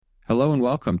Hello and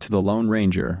welcome to The Lone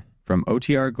Ranger from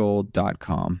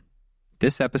OTRGold.com.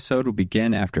 This episode will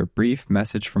begin after a brief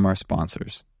message from our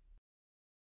sponsors.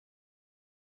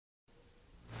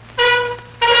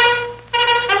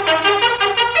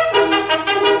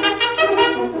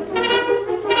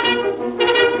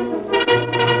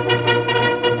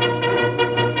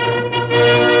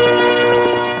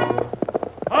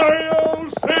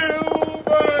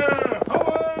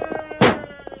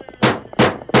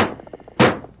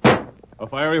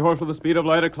 Fiery horse with the speed of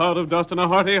light, a cloud of dust, and a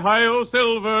hearty hi-yo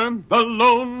silver, the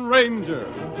Lone Ranger.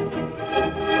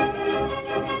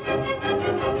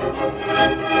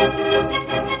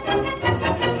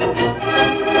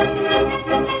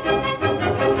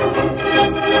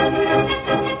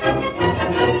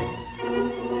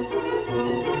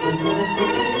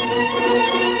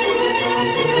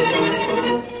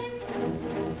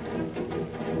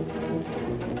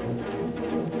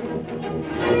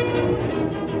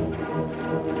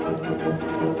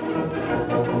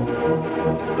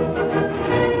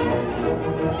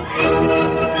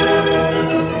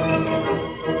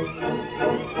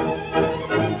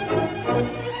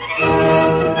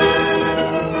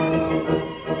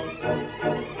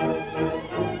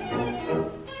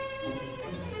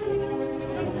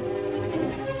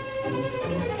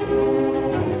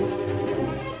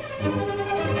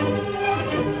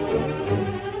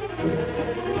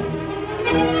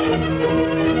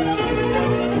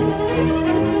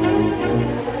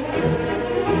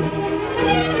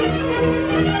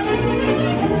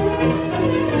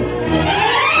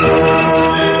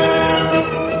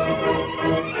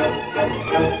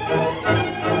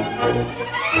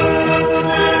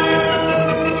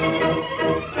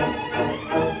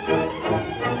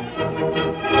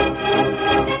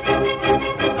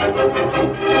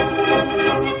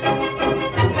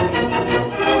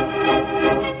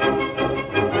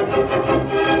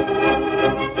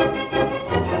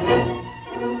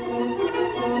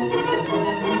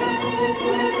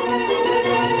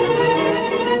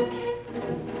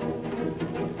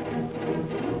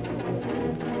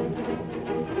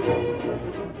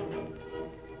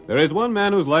 There is one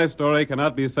man whose life story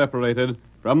cannot be separated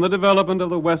from the development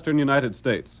of the western United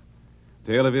States.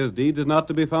 The tale of his deeds is not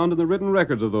to be found in the written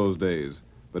records of those days,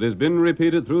 but has been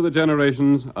repeated through the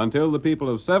generations until the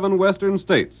people of 7 western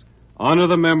states honor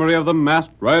the memory of the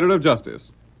masked rider of justice.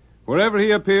 Wherever he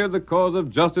appeared, the cause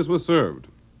of justice was served.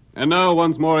 And now,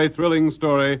 once more, a thrilling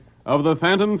story of the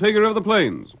phantom figure of the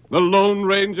plains. The Lone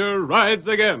Ranger rides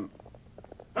again.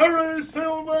 Hurry,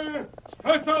 Silver!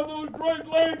 Stretch out those great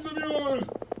legs of yours!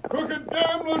 Crooked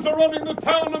gamblers are running the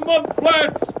town of Mud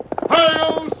Flats!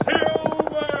 Hi-yo,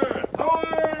 Silver!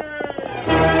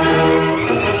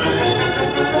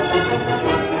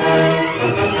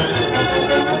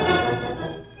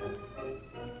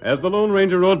 As the Lone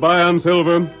Ranger rode by on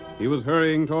Silver, he was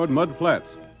hurrying toward Mud Flats.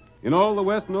 In all the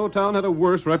West, no town had a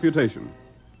worse reputation.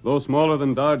 Though smaller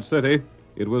than Dodge City,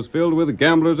 it was filled with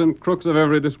gamblers and crooks of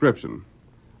every description.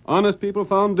 Honest people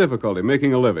found difficulty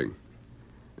making a living.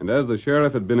 And as the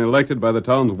sheriff had been elected by the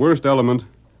town's worst element,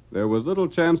 there was little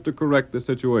chance to correct the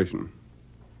situation.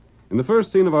 In the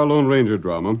first scene of our Lone Ranger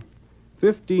drama,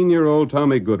 15-year-old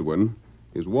Tommy Goodwin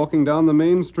is walking down the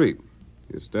main street.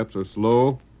 His steps are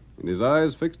slow, and his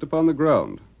eyes fixed upon the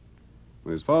ground.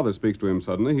 When his father speaks to him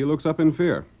suddenly, he looks up in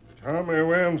fear. Tommy,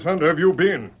 where in thunder have you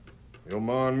been? Your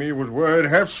ma and me was worried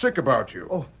half sick about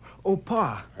you. Oh,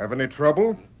 Pa. Have any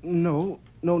trouble? No,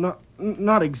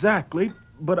 not exactly,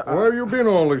 but Where you been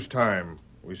all this time?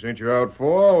 We sent you out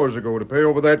 4 hours ago to pay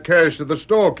over that cash to the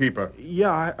storekeeper.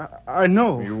 Yeah, I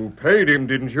know. You paid him,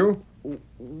 didn't you?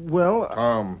 Well...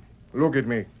 Tom, look at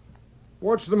me.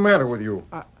 What's the matter with you?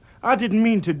 I didn't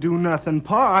mean to do nothing,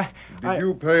 Pa. Did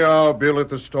you pay our bill at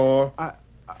the store?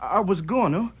 I was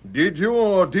gonna. Did you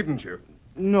or didn't you?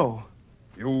 No.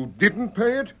 You didn't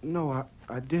pay it? No,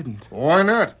 I didn't. Why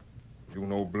not? You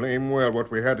know blame well what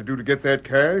we had to do to get that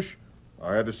cash.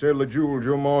 I had to sell the jewels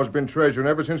your ma's been treasuring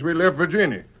ever since we left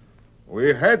Virginia.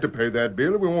 We had to pay that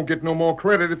bill or we won't get no more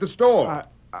credit at the store.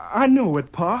 I know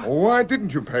it, Pa. Why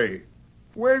didn't you pay?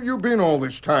 Where have you been all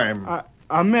this time?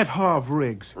 I met Harv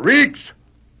Riggs. Riggs?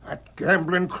 That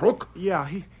gambling crook? Yeah,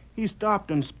 he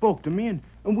stopped and spoke to me, and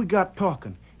we got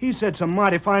talking. He said some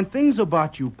mighty fine things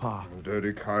about you, Pa.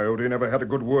 Dirty coyote never had a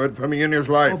good word for me in his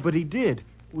life. Oh, but he did.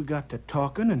 We got to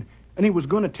talking, and he was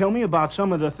going to tell me about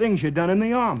some of the things you'd done in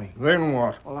the Army. Then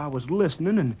what? Well, I was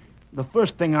listening, and the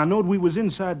first thing I knowed, we was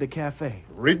inside the cafe.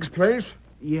 Riggs' place?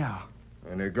 Yeah.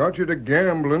 And he got you to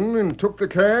gambling and took the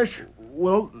cash?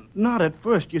 Well, not at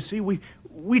first, you see.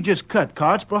 We just cut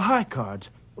cards for high cards.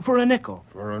 For a nickel.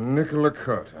 For a nickel a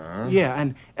cut, huh? Yeah,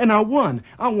 and I won.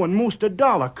 I won most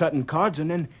 $1 cutting cards, and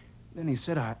then he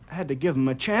said I had to give him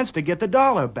a chance to get the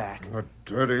dollar back. A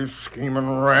dirty,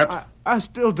 scheming rat. I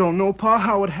still don't know, Pa,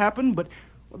 how it happened, but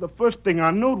the first thing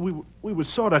I knowed, we was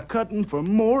sort of cutting for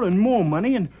more and more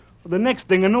money, and the next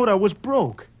thing I knowed, I was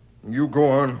broke. You go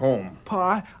on home.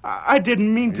 Pa, I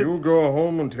didn't mean to... You go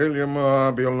home and tell your ma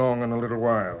I'll be along in a little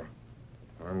while.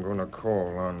 I'm going to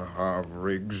call on Harv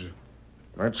Riggs.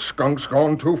 That skunk's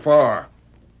gone too far.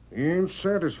 He ain't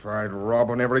satisfied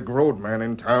robbing every road man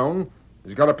in town.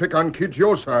 He's got to pick on kids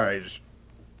your size.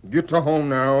 Get to home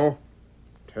now.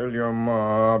 Tell your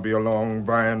ma I'll be along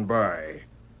by and by.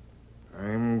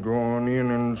 I'm going in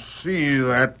and see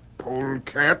that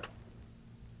polecat.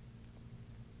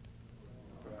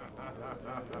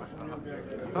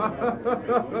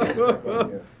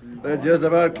 That just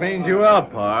about cleaned you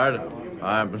out, Pard.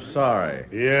 I'm sorry.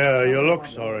 Yeah, you look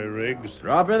sorry, Riggs.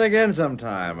 Drop in again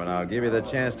sometime, and I'll give you the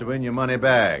chance to win your money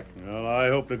back. Well, I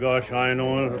hope to gosh I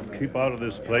know to keep out of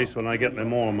this place when I get me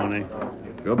more money.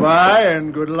 Goodbye,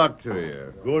 and good luck to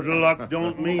you. Good luck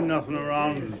don't mean nothing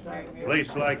around a place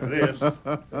like this.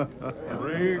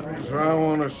 Riggs, I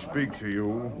want to speak to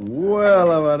you.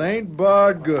 Well, if it ain't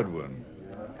Bart Goodwin.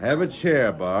 Have a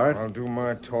chair, Bart. I'll do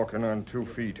my talking on 2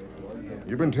 feet.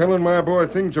 You've been telling my boy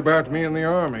things about me in the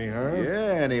Army, huh?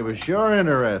 Yeah, and he was sure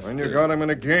interested. When you got him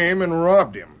in a game and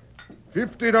robbed him.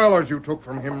 $50 you took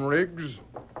from him, Riggs.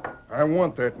 I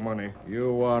want that money.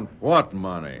 You want what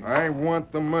money? I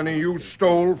want the money you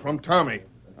stole from Tommy.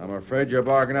 I'm afraid you're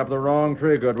barking up the wrong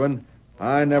tree, Goodwin.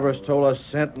 I never stole a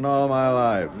cent in all my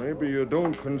life. Maybe you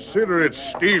don't consider it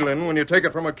stealing when you take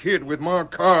it from a kid with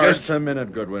marked cards. Just a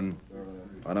minute, Goodwin.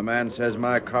 When a man says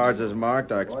my cards is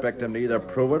marked, I expect him to either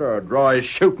prove it or draw his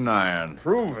shooting iron.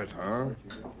 Prove it, huh?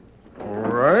 All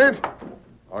right.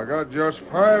 I got just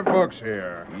 $5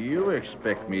 here. You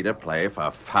expect me to play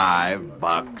for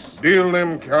 $5? Deal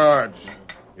them cards.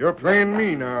 You're playing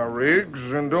me now, Riggs,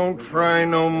 and don't try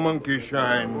no monkey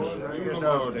shines.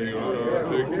 I'll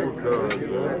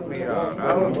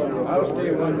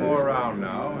stay one more round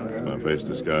now. My face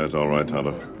disguise all right,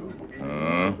 Tonto.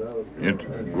 It's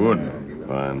good.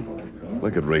 Fine.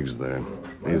 Look at Riggs there.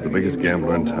 He's the biggest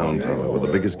gambler in town, Tonto, with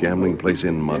the biggest gambling place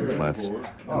in Mud Flats.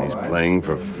 And he's playing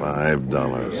for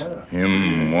 $5.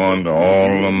 Him want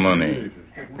all the money.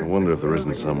 I wonder if there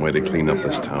isn't some way to clean up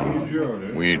this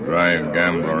town. We drive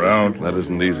gambler out. That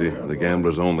isn't easy. The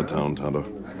gamblers own the town, Tonto.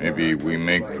 Maybe we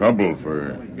make trouble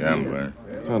for gambler.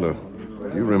 Tonto,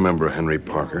 do you remember Henry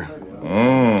Parker?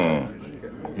 Oh,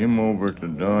 him over to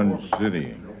Dodge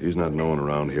City. He's not known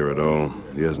around here at all.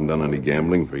 He hasn't done any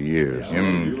gambling for years.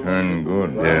 Him turn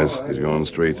good. Yes, he's gone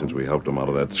straight since we helped him out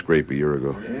of that scrape a year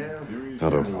ago.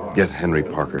 Tonto, get Henry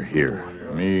Parker here.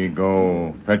 Me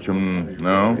go fetch him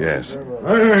now? Yes.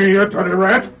 Hey, you dirty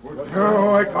rat. Oh,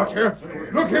 I got you.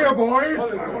 Look here, boys.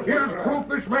 Here's proof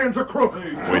this man's a crook.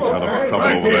 Wait, Tonto.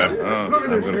 Trouble over there. Look at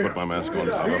I'm this going to here. put my mask on,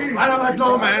 Tonto. Why don't let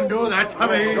no man do that to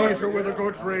me? Got you with the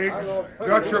goods, Riggs.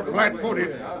 Got you flat-footed.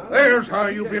 There's how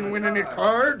you've been winning at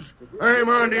cards. I'm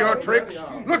on to your tricks.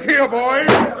 Look here, boys.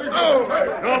 Oh,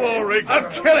 Come on, Riggs. I'll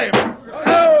kill him.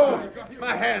 Oh,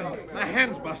 my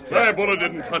hand's busted. That bullet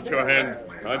didn't touch your hand.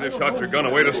 I just shot your gun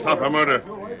away to stop a murder.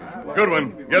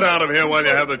 Goodwin, get out of here while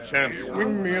you have the chance.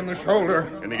 swing me in the shoulder.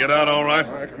 Can you get out all right?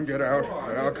 I can get out,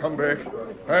 and I'll come back.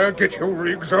 I'll get you,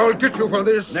 Riggs. I'll get you for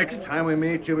this. Next time we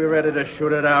meet, you'll be ready to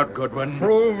shoot it out, Goodwin.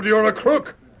 Proved you're a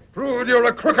crook. Proved you're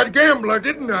a crooked gambler,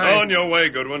 didn't I? On your way,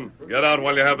 Goodwin. Get out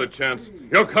while you have the chance.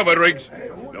 You're covered, Riggs.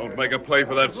 Don't make a play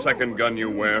for that second gun you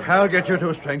wear. I'll get you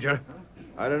too, stranger.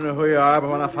 I don't know who you are, but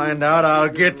when I find out, I'll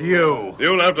get you.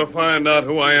 You'll have to find out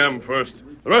who I am first.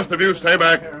 The rest of you stay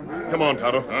back. Come on,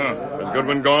 Tonto. Is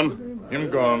Goodwin gone? Him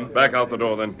gone. Back out the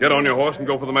door, then. Get on your horse and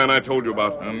go for the man I told you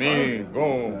about. Me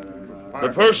go.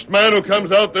 The first man who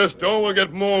comes out this door will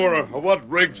get more of what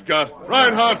Riggs got.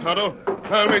 Ride hard, Tonto.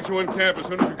 I'll meet you in camp as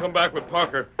soon as you come back with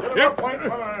Parker. Yep.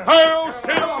 Hail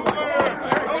Silver!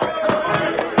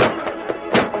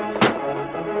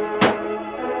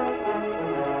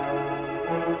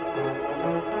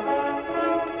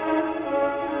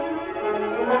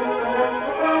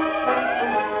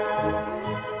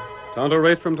 Tonto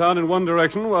raced from town in one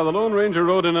direction while the Lone Ranger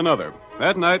rode in another.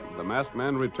 That night, the masked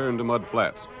man returned to Mud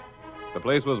Flats. The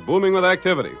place was booming with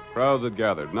activity. Crowds had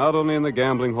gathered, not only in the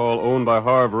gambling hall owned by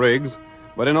Harv Riggs,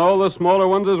 but in all the smaller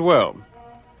ones as well.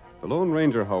 The Lone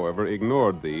Ranger, however,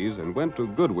 ignored these and went to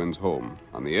Goodwin's home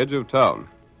on the edge of town.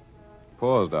 He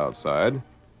paused outside,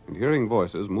 and hearing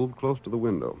voices, moved close to the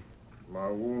window. My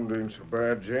wound ain't so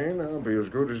bad, Jane. I'll be as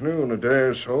good as new in a day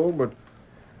or so, but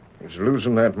it's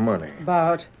losing that money.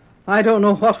 Bart, I don't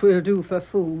know what we'll do for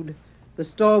food. The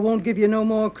store won't give you no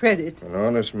more credit. An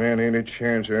honest man ain't a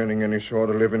chance earning any sort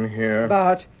of living here.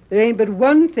 Bart, there ain't but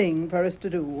one thing for us to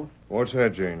do. What's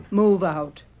that, Jane? Move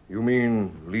out. You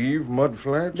mean leave Mud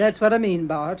Flats? That's what I mean,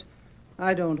 Bart.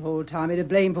 I don't hold Tommy to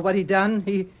blame for what he done.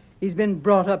 He's been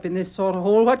brought up in this sort of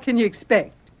hole. What can you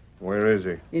expect? Where is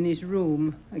he? In his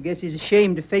room. I guess he's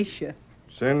ashamed to face you.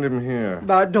 Send him here.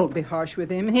 Bart, don't be harsh with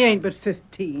him. He ain't but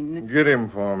 15. Get him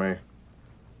for me.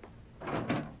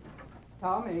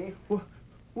 Tommy.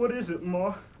 What is it,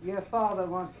 Ma? Your father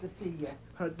wants to see you.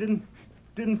 I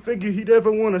didn't figure he'd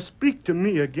ever want to speak to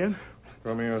me again.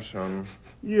 Come here, son.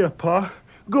 Yeah, Pa.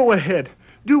 Go ahead.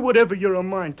 Do whatever you're a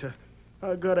mind to.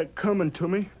 I got it coming to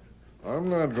me. I'm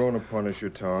not going to punish you,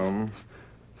 Tom.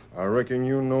 I reckon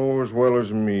you know as well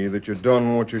as me that you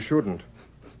done what you shouldn't.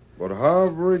 But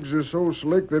Harv Riggs is so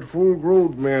slick that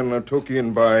full-grown men are took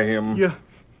in by him. You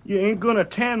ain't gonna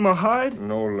tan my hide?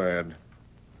 No, lad.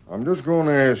 I'm just going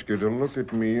to ask you to look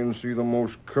at me and see the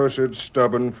most cursed,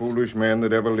 stubborn, foolish man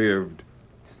that ever lived.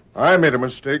 I made a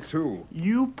mistake, too.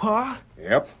 You, Pa?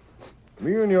 Yep.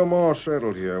 Me and your ma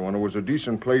settled here when it was a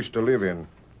decent place to live in.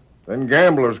 Then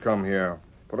gamblers come here,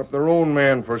 put up their own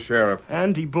man for sheriff.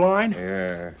 And he blind?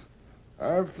 Yeah.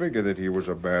 I figured that he was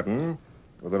a bad un,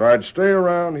 but that I'd stay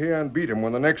around here and beat him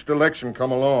when the next election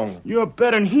come along. You're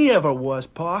better'n he ever was,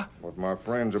 Pa. But my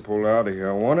friends have pulled out of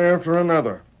here, one after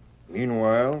another.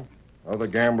 Meanwhile, other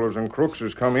gamblers and crooks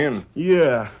has come in.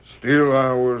 Yeah. Still,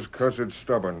 I was cussed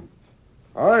stubborn.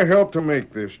 I helped to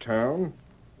make this town.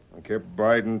 I kept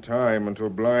biding time until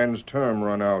Blind's term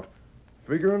run out,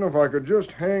 figuring if I could just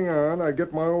hang on, I'd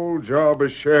get my old job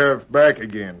as sheriff back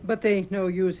again. But there ain't no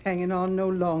use hanging on no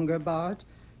longer, Bart.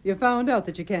 You found out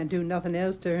that you can't do nothing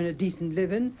else to earn a decent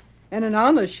living, and an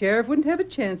honest sheriff wouldn't have a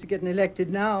chance of getting elected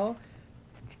now.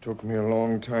 It took me a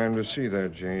long time to see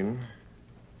that, Jane.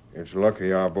 It's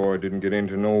lucky our boy didn't get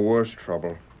into no worse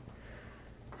trouble.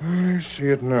 I see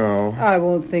it now. I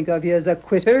won't think of you as a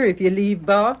quitter if you leave,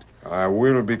 Bart. I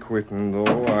will be quitting,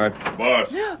 though. Bart!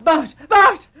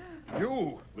 Bart!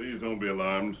 You! Please don't be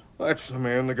alarmed. That's the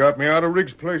man that got me out of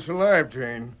Riggs' place alive,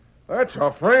 Jane. That's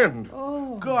our friend.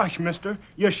 Oh. Gosh, mister,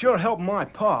 you sure helped my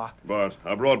Pa. Bart,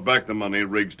 I brought back the money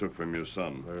Riggs took from your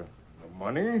son. The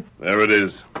money? There it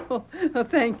is. Oh,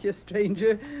 thank you,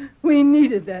 stranger. We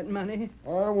needed that money.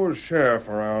 I was sheriff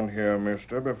around here,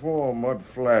 mister, before Mud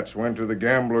Flats went to the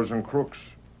gamblers and crooks.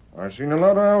 I seen a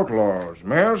lot of outlaws,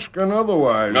 masked and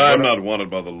otherwise. I'm not wanted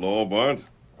by the law, Bart.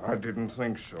 I didn't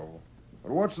think so.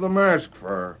 But what's the mask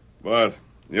for? Bart,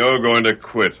 you're going to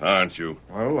quit, aren't you?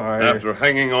 Well, After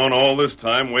hanging on all this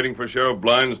time, waiting for Sheriff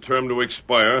Blind's term to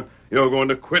expire, you're going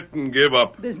to quit and give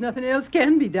up. There's nothing else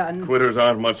can be done. Quitters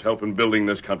aren't much help in building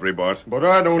this country, Bart. But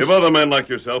I don't... If other men like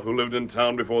yourself who lived in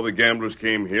town before the gamblers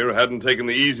came here hadn't taken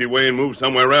the easy way and moved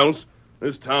somewhere else,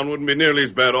 this town wouldn't be nearly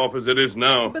as bad off as it is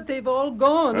now. But they've all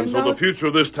gone. And so now... the future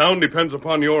of this town depends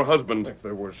upon your husband. If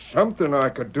there was something I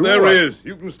could do... There is.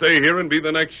 You can stay here and be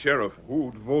the next sheriff.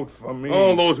 Who'd vote for me?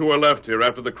 All those who are left here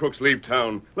after the crooks leave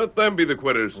town. Let them be the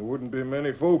quitters. There wouldn't be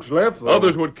many folks left, though.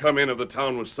 Others would come in if the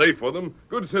town was safe for them.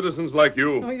 Good citizens like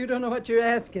you. Oh, you don't know what you're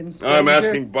asking, stranger. I'm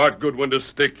asking Bart Goodwin to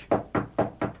stick.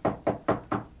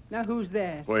 Now, who's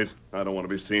that? Wait, I don't want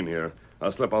to be seen here.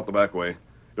 I'll slip out the back way.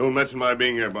 Don't mention my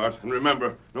being here, Bart. And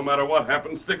remember, no matter what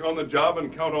happens, stick on the job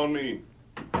and count on me.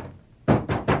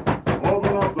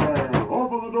 Open up there.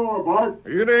 Open the door, Bart.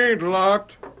 It ain't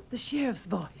locked. The sheriff's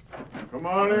voice. Come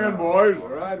on in, boys.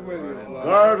 Right with you.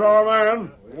 There's our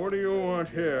man. What do you want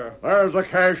here? There's the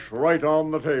cash right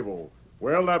on the table.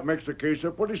 Well, that makes the case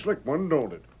a pretty slick one,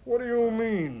 don't it? What do you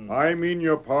mean? I mean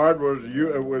your pard was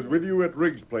with you at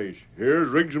Riggs' place. Here's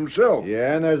Riggs himself.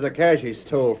 Yeah, and there's the cash he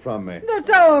stole from me. That's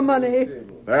our money.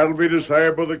 That'll be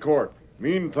decided by the court.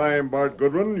 Meantime, Bart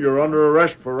Goodwin, you're under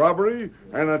arrest for robbery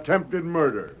and attempted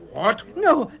murder. What?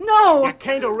 No. You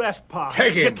can't arrest Pa.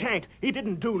 Take him. You can't. He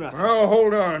didn't do nothing. Now,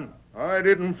 hold on. I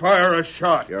didn't fire a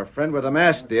shot. Your friend with the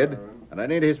mask did, and it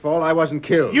ain't his fault I wasn't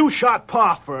killed. You shot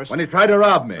Pa first. When he tried to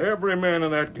rob me. Every man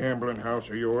in that gambling house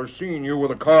of yours seen you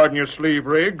with a card in your sleeve,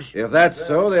 Riggs. If that's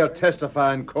so, they'll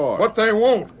testify in court. But they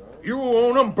won't. You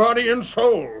own 'em body and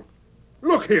soul.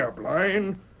 Look here,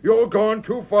 Blind. You're going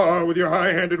too far with your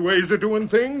high-handed ways of doing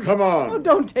things. Come on. Oh,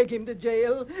 don't take him to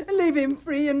jail. Leave him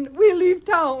free, and we'll leave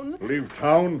town. Leave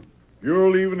town?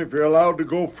 You're leaving if you're allowed to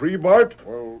go free, Bart?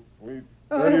 Well, we...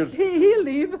 He'll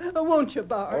leave, won't you,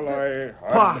 Bart? Well,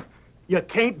 Pa, you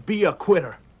can't be a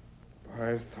quitter.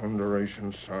 By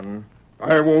thunderation, son.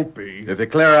 I won't be. If you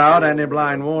clear out, Andy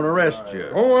Blind won't arrest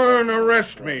you. Go on,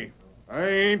 arrest me. I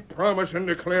ain't promising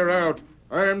to clear out.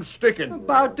 I'm sticking.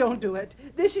 Bart, don't do it.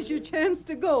 This is your chance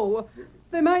to go.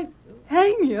 They might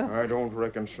hang you. I don't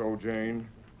reckon so, Jane.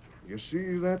 You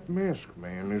see, that masked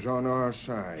man is on our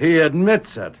side. He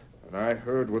admits it. And I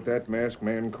heard what that masked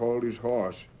man called his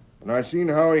horse. And I seen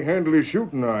how he handled his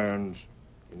shooting irons.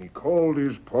 And he called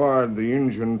his pard the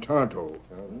Injun Tonto.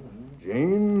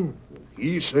 Jane,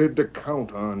 he said to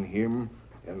count on him,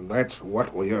 and that's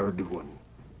what we are doing.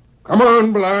 Come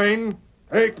on, Blind.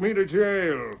 Take me to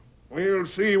jail. We'll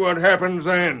see what happens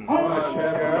then. Let's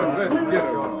get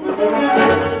him.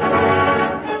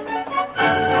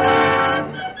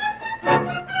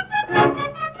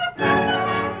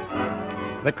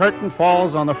 The curtain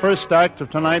falls on the first act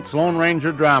of tonight's Lone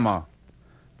Ranger drama.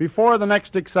 Before the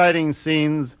next exciting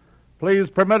scenes, please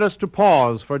permit us to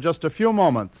pause for just a few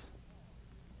moments.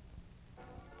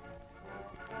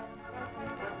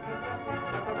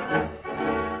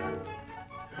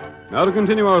 Now to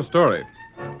continue our story.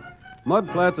 Mud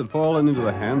Flats had fallen into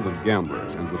the hands of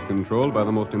gamblers and was controlled by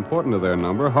the most important of their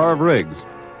number, Harv Riggs.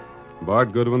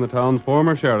 Bart Goodwin, the town's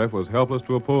former sheriff, was helpless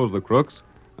to oppose the crooks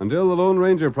until the Lone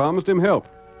Ranger promised him help.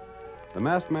 The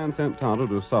masked man sent Tonto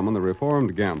to summon the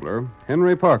reformed gambler,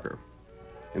 Henry Parker.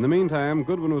 In the meantime,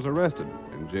 Goodwin was arrested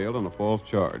and jailed on a false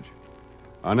charge.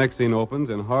 Our next scene opens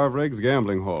in Harv Riggs'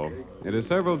 gambling hall. It is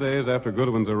several days after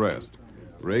Goodwin's arrest.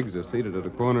 Riggs is seated at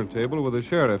a corner table with the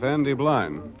sheriff, Andy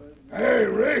Blind. Hey,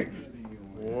 Riggs.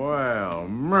 Well,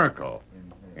 Merkel,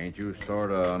 ain't you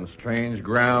sort of on strange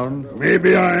ground?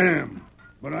 Maybe I am,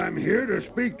 but I'm here to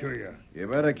speak to you. You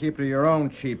better keep to your own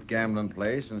cheap gambling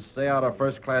place and stay out of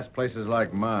first-class places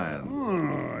like mine.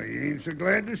 Oh, you ain't so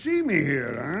glad to see me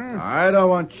here, huh? I don't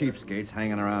want cheapskates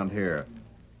hanging around here.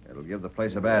 It'll give the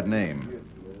place a bad name.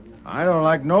 I don't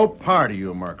like no part of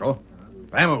you, Merkel.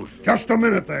 Vamos. Just a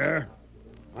minute there.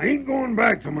 I ain't going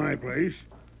back to my place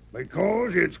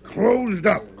because it's closed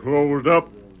up. Closed up?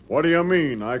 What do you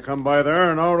mean? I come by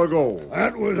there an hour ago.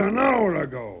 That was an hour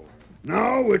ago.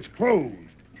 Now it's closed,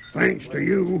 thanks to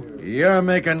you. You're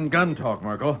making gun talk,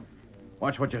 Merkel.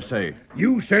 Watch what you say.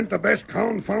 You sent the best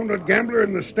confounded gambler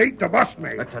in the state to bust me.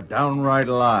 That's a downright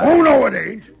lie. Oh, no, it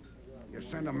ain't. You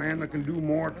sent a man that can do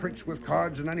more tricks with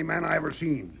cards than any man I ever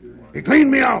seen. He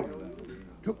cleaned me out.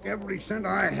 Took every cent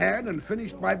I had and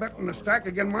finished by betting the stack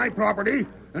against my property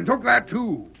and took that,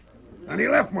 too. And he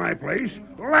left my place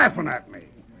laughing at me,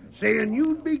 saying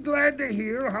you'd be glad to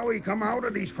hear how he come out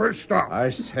at his first stop.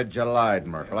 I said you lied,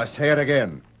 Merkel. I say it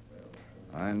again.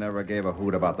 I never gave a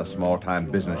hoot about the small-time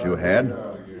business you had.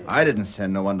 I didn't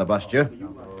send no one to bust you.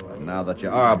 But now that you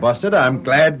are busted, I'm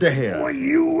glad to hear. Well,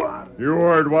 you... You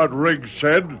heard what Riggs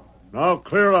said. Now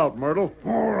clear out, Myrtle.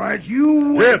 All right,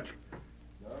 you... Get!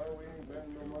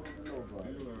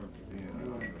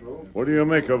 What do you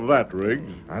make of that, Riggs?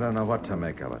 I don't know what to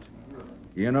make of it.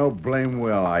 You know blame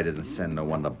well I didn't send no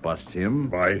one to bust him.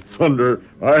 By thunder,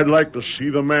 I'd like to see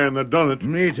the man that done it.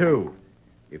 Me too.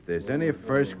 If there's any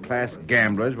first-class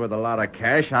gamblers with a lot of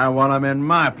cash, I want them in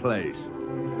my place.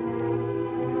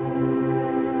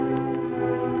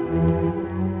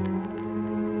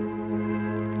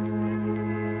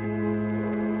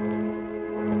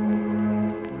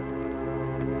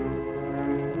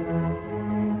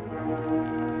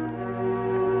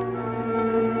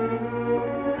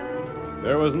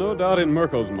 There was no doubt in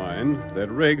Merkel's mind that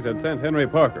Riggs had sent Henry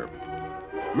Parker.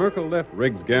 Merkel left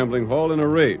Riggs' gambling hall in a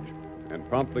rage and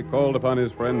promptly called upon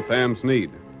his friend Sam Sneed.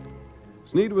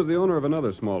 Sneed was the owner of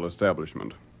another small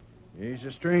establishment. He's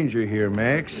a stranger here,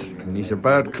 Max, and he's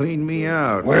about cleaned me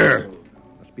out. Where?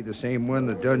 Must be the same one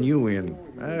that done you in.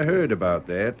 I heard about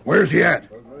that. Where's he at?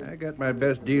 I got my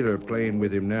best dealer playing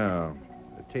with him now.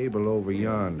 The table over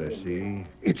yonder, see?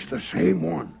 It's the same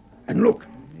one. And look.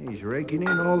 He's raking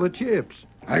in all the chips.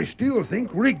 I still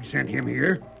think Riggs sent him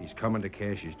here. He's coming to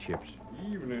cash his chips.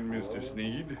 Evening, Mr.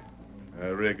 Sneed. I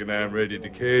reckon I'm ready to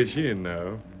cash in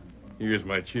now. Here's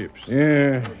my chips.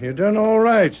 Yeah, you done all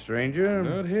right, stranger.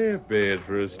 Not half bad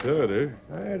for a starter.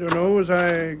 I don't know as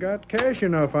I got cash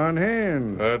enough on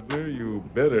hand. Partner, you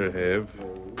better have.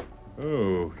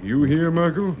 Oh, you here,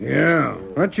 Marco? Yeah.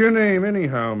 What's your name,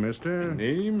 anyhow, mister?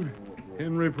 Name?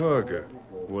 Henry Parker.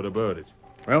 What about it?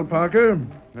 Well, Parker,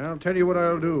 I'll tell you what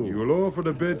I'll do. You'll offer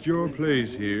to bet your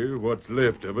place here, what's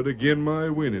left of it, again my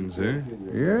winnings, eh?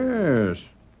 Yes.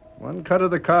 One cut of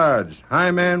the cards.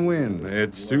 High man wins.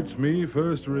 That suits me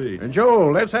first rate. And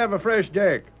Joel, let's have a fresh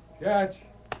deck. Catch.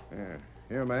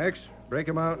 Here, Max. Break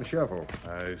 'em out and shuffle.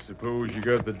 I suppose you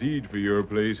got the deed for your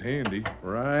place handy.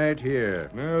 Right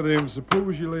here. Now then,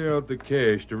 suppose you lay out the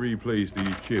cash to replace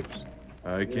these chips.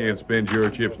 I can't spend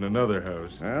your chips in another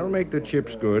house. I'll make the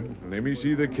chips good. Let me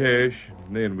see the cash,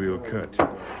 and then we'll cut.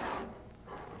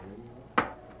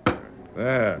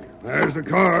 There. There's the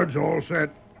cards all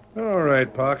set. All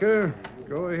right, Parker.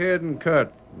 Go ahead and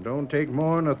cut. Don't take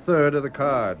more than a third of the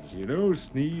cards. You know,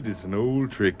 Sneed, it's an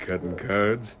old trick cutting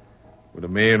cards. When a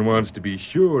man wants to be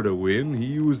sure to win, he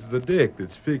uses a deck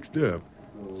that's fixed up,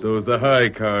 so as the high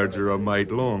cards are a mite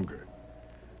longer.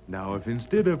 Now, if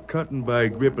instead of cutting by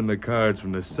gripping the cards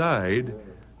from the side,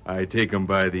 I take 'em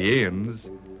by the ends,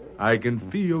 I can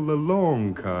feel the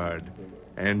long card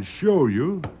and show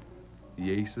you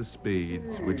the ace of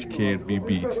spades, which can't be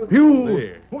beat. You?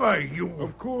 There. Why, you...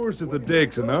 Of course, if the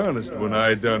deck's an honest one,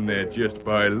 I done that just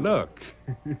by luck.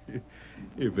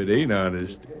 If it ain't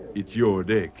honest, it's your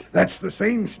deck. That's the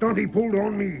same stunt he pulled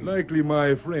on me. Likely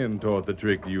my friend taught the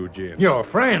trick to you, gents. Your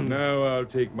friend? Now I'll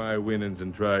take my winnings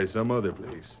and try some other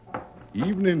place.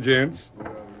 Evening, gents.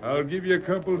 I'll give you a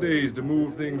couple days to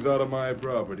move things out of my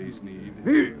property,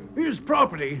 Sneed. His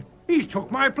property? He's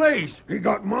took my place. He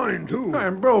got mine, too.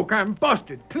 I'm broke. I'm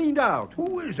busted. Cleaned out.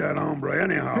 Who is that hombre,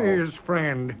 anyhow? His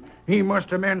friend. He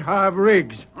must have meant Harv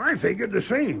Riggs. I figured the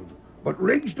same. But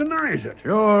Riggs denies it.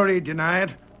 Sure, he deny it.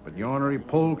 But the ornery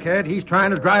polecat, he's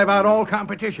trying to drive out all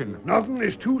competition. Nothing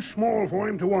is too small for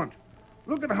him to want.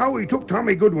 Look at how he took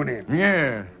Tommy Goodwin in.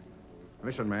 Yeah.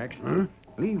 Listen, Max. Huh?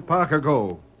 Leave Parker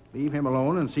go. Leave him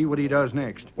alone and see what he does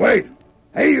next. Wait.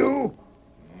 Hey, you.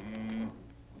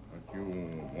 What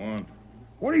you want?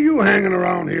 What are you hanging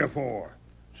around here for?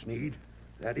 Sneed,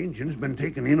 that Injun's been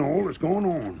taking in all that's going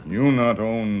on. You not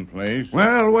own place.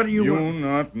 Well, what do you You want?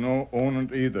 not no own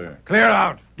it either. Clear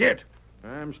out. Get.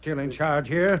 I'm still in charge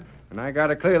here, and I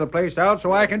gotta clear the place out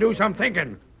so I can do some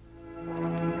thinking.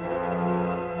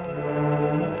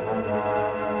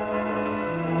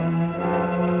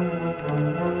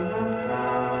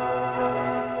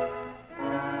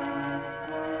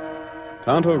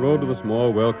 Tonto rode to the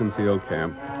small, well-concealed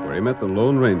camp, where he met the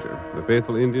Lone Ranger. The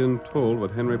faithful Indian told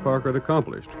what Henry Parker had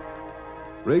accomplished.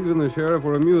 Riggs and the sheriff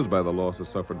were amused by the losses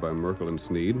suffered by Merkel and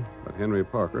Sneed, but Henry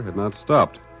Parker had not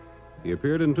stopped. He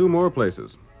appeared in two more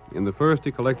places. In the first,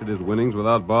 he collected his winnings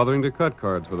without bothering to cut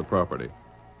cards for the property.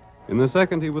 In the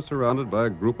second, he was surrounded by a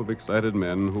group of excited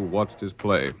men who watched his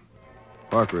play.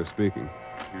 Parker is speaking.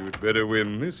 You'd better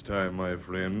win this time, my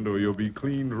friend, or you'll be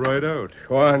cleaned right out.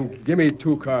 Go on, give me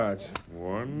 2 cards.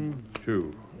 1,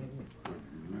 2.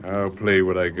 I'll play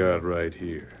what I got right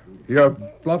here. You're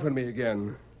bluffing me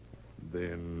again.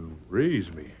 Then raise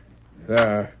me.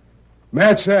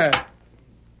 Match that.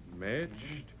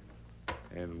 Matched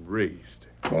and raised.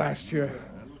 Blast you.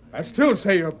 I still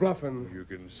say you're bluffing. You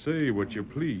can say what you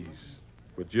please,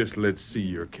 but just let's see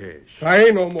your cash. I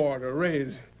ain't no more to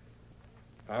raise.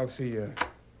 I'll see you.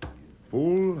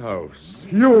 Full house.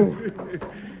 You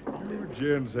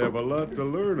gents have a lot to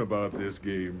learn about this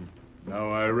game.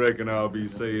 Now I reckon I'll be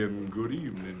saying good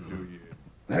evening to you.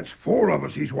 That's 4 of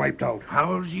us he's wiped out.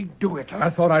 How's he do it? I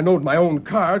thought I knowed my own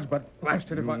cards, but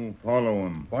blasted if I... You follow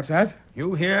him. What's that?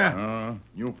 You here?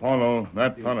 You follow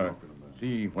that fella.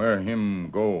 See where him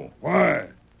go. Why?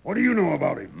 What do you know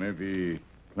about him? Maybe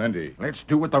plenty. Let's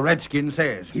do what the redskin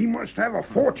says. He must have a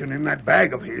fortune in that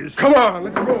bag of his. Come on,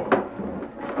 let's go.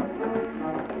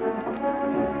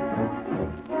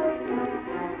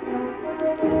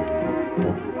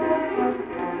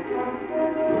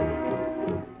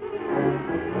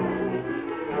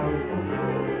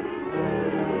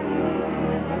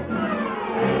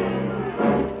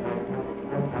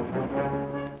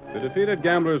 The defeated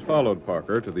gamblers followed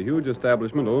Parker to the huge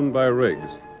establishment owned by Riggs.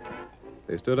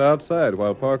 They stood outside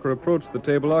while Parker approached the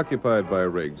table occupied by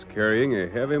Riggs, carrying a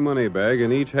heavy money bag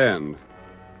in each hand.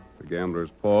 The gamblers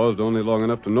paused only long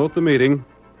enough to note the meeting,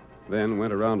 then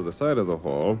went around to the side of the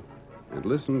hall and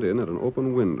listened in at an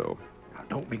open window. Now,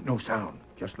 don't make no sound.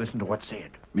 Just listen to what's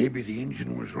said. Maybe the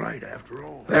Injun was right after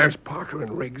all. There's Parker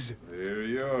and Riggs. There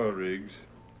you are, Riggs.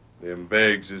 Them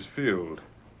bags is filled,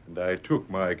 and I took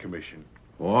my commission.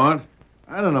 What?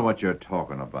 I don't know what you're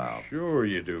talking about. Sure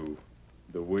you do.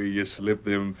 The way you slipped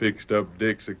them fixed-up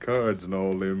decks of cards in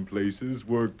all them places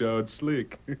worked out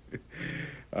slick.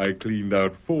 I cleaned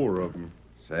out 4 of them.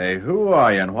 Say, who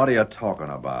are you and what are you talking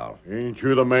about? Ain't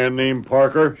you the man named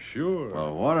Parker? Sure.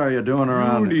 Well, what are you doing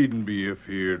around... You needn't be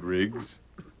afeard, Riggs.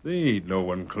 There ain't no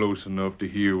one close enough to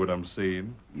hear what I'm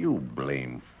saying. You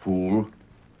blame fool.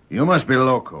 You must be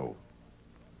loco.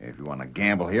 If you want to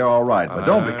gamble here, all right, but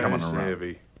don't be coming around.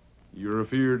 Savvy. You're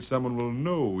afeard someone will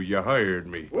know you hired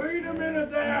me. Wait a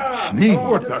minute there! Sneak.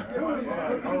 What the...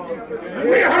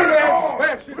 We heard it all!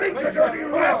 Riggs, the dirty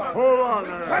rat! Hold on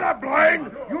there. Shut up,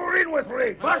 blind! You're in with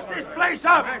Riggs! Bust this place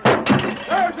up!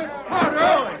 There's his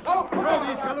Parker! Throw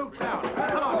these galoops out.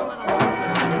 Come on.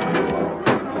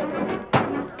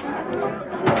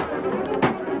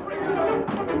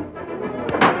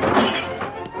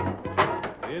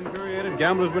 The infuriated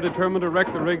gamblers were determined to wreck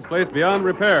the Riggs place beyond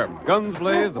repair. Guns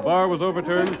blazed, the bar was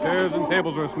overturned, chairs and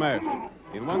tables were smashed.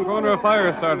 In one corner, a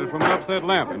fire started from an upset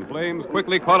lamp, and flames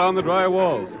quickly caught on the dry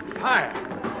walls. Fire!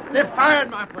 They fired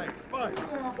my place. The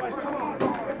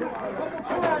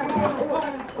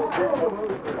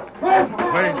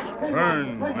place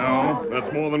burned. No,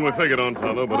 that's more than we figured on,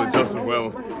 Tonto, but it's just as well.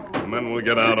 The men will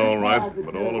get out all right,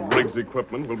 but all of Riggs'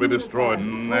 equipment will be destroyed.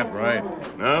 That's right.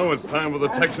 Now it's time for the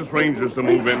Texas Rangers to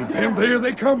move in. And there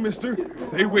they come, mister.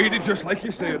 They waited just like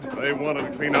you said. They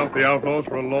wanted to clean out the outlaws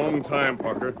for a long time,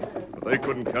 Parker, but they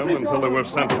couldn't come until they were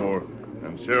sent for.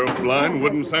 And Sheriff Blind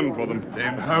wouldn't send for them.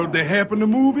 Then how'd they happen to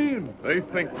move in? They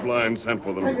think Blind sent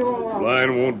for them.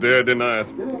 Blind won't dare deny it.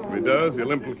 If he does,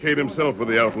 he'll implicate himself with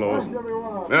the outlaws.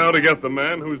 Now to get the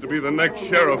man who's to be the next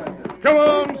sheriff. Come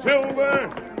on, Silver!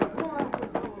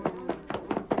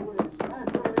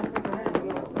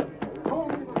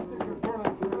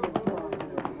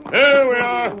 Here we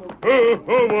are. Oh,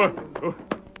 boy. Oh.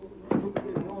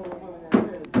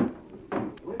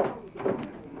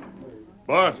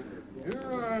 Bart.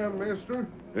 Here I am, mister.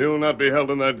 He'll not be held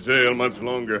in that jail much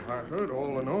longer. I heard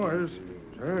all the noise.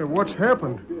 Hey, what's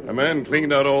happened? A man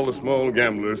cleaned out all the small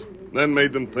gamblers, then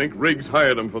made them think Riggs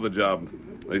hired them for the job.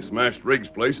 They smashed Riggs'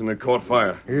 place and it caught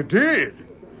fire. He did?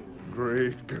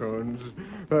 Great guns.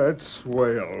 That's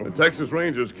swell. The Texas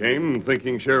Rangers came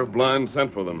thinking Sheriff Blind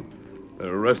sent for them.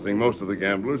 They're arresting most of the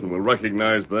gamblers and will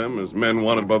recognize them as men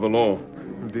wanted by the law.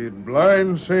 Did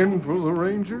Blind send for the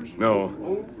Rangers?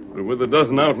 No. But with a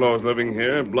dozen outlaws living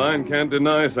here, Blind can't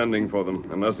deny sending for them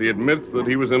unless he admits that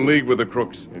he was in league with the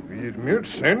crooks. If he admits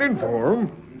sending for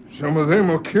them, some of them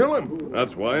will kill him.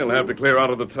 That's why he'll have to clear out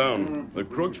of the town. The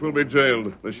crooks will be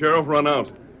jailed, the sheriff run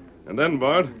out. And then,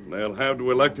 Bart, they'll have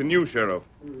to elect a new sheriff.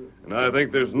 And I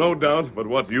think there's no doubt but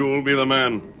what you'll be the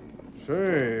man.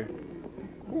 Say,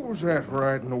 who's that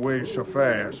riding away so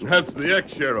fast? That's the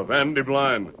ex-sheriff, Andy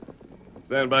Blind.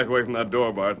 Stand back away from that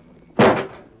door, Bart.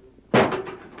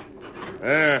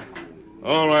 There.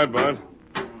 All right, Bart.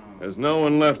 There's no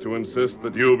one left to insist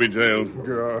that you'll be jailed.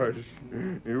 Gosh,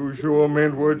 you sure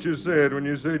meant what you said when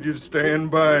you said you'd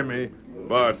stand by me.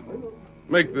 Bart,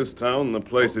 make this town the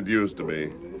place it used to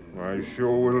be. I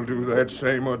sure will do that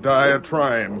same or die a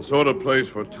trying. The sort of place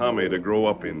for Tommy to grow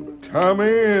up in. Tommy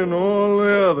and all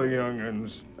the other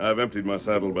young'uns. I've emptied my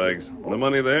saddlebags. The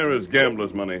money there is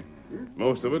gambler's money.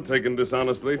 Most of it taken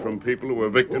dishonestly from people who were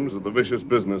victims of the vicious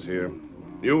business here.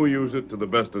 You use it to the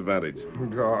best advantage.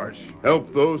 Gosh.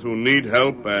 Help those who need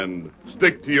help and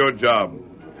stick to your job.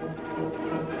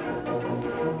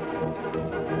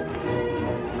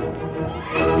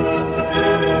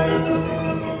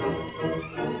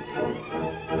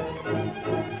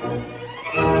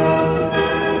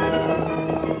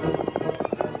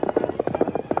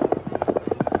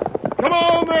 Come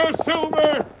on there,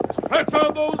 Silver! Stretch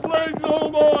out those legs,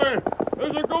 old boy!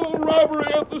 There's a gold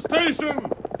robbery at the station!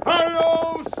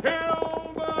 Hi-yo,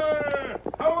 Silver!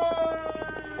 Away!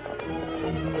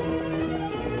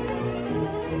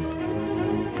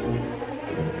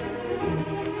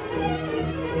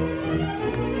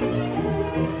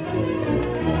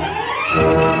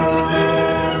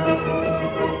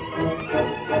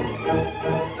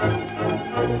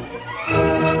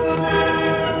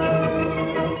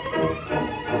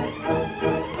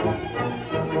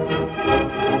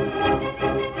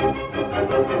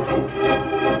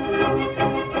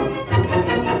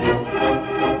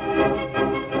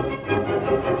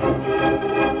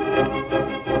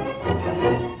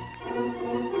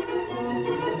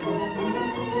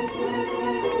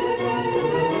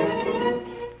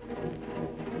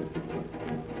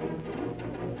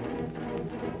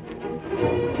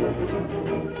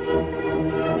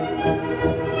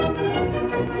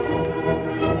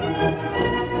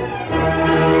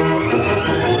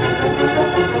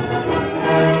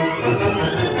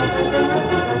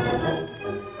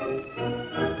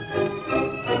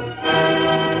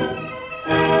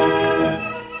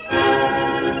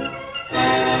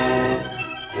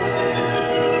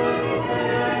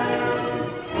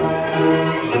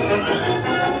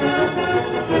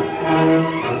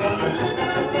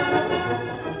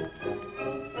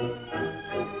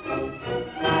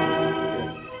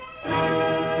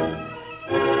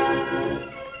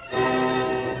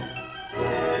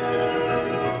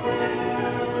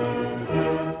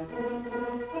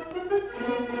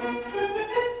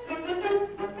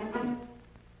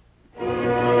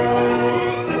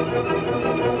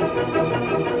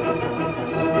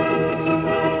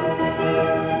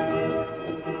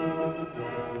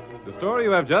 The story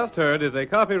you have just heard is a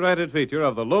copyrighted feature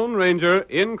of the Lone Ranger,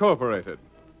 Incorporated.